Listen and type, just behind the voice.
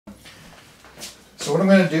So what I'm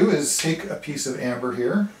going to do is take a piece of amber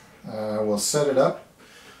here. We'll set it up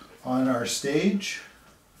on our stage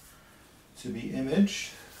to be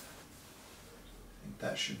imaged. I think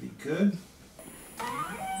that should be good.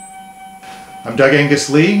 I'm Doug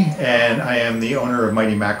Angus-Lee, and I am the owner of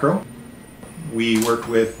MIGHTYmacro. We work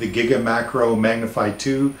with the MIGHTYmacro Magnify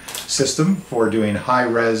 2 system for doing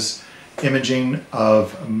high-res imaging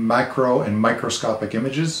of macro and microscopic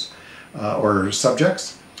images or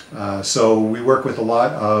subjects. So we work with a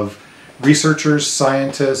lot of researchers,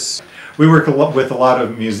 scientists. We work with a lot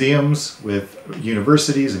of museums, with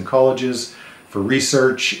universities and colleges for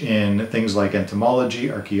research in things like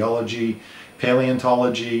entomology, archaeology,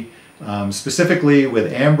 paleontology. Specifically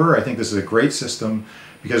with amber, I think this is a great system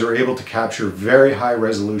because we're able to capture very high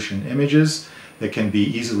resolution images that can be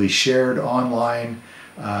easily shared online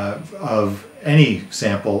of any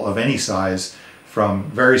sample of any size,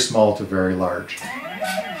 from very small to very large.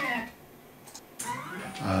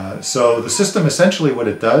 So the system, essentially what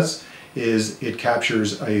it does is it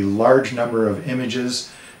captures a large number of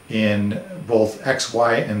images in both X,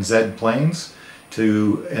 Y, and Z planes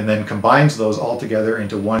and then combines those all together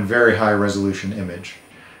into one very high resolution image.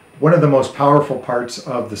 One of the most powerful parts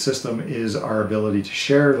of the system is our ability to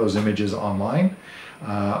share those images online.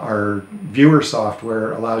 Our viewer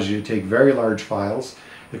software allows you to take very large files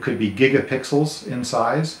that could be gigapixels in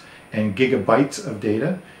size and gigabytes of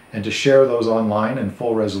data, and to share those online in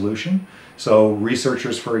full resolution. So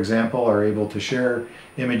researchers, for example, are able to share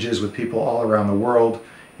images with people all around the world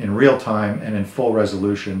in real time and in full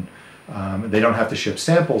resolution. They don't have to ship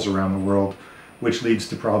samples around the world, which leads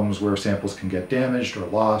to problems where samples can get damaged or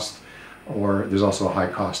lost, or there's also a high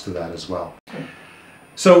cost to that as well.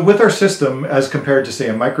 So with our system, as compared to, say,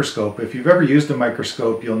 a microscope, if you've ever used a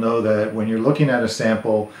microscope, you'll know that when you're looking at a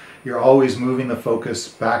sample, you're always moving the focus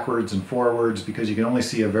backwards and forwards because you can only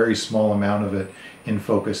see a very small amount of it in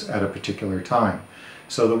focus at a particular time.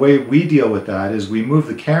 So the way we deal with that is we move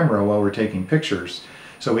the camera while we're taking pictures.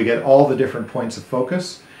 So we get all the different points of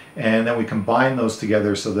focus, and then we combine those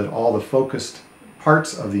together so that all the focused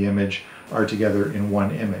parts of the image are together in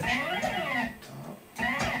one image.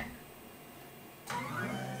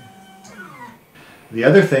 The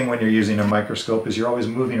other thing when you're using a microscope is you're always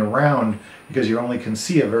moving around because you only can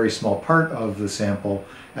see a very small part of the sample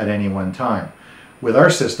at any one time. With our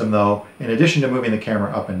system, though, in addition to moving the camera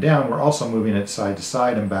up and down, we're also moving it side to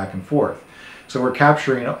side and back and forth. So we're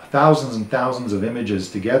capturing thousands and thousands of images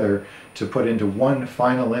together to put into one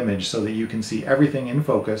final image so that you can see everything in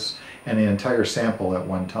focus and the entire sample at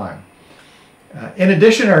one time. In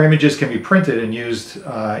addition, our images can be printed and used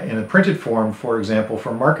in a printed form, for example,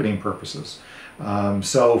 for marketing purposes.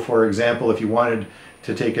 So for example, if you wanted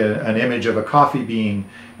to take an image of a coffee bean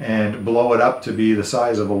and blow it up to be the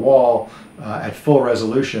size of a wall at full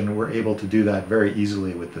resolution, we're able to do that very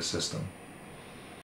easily with this system.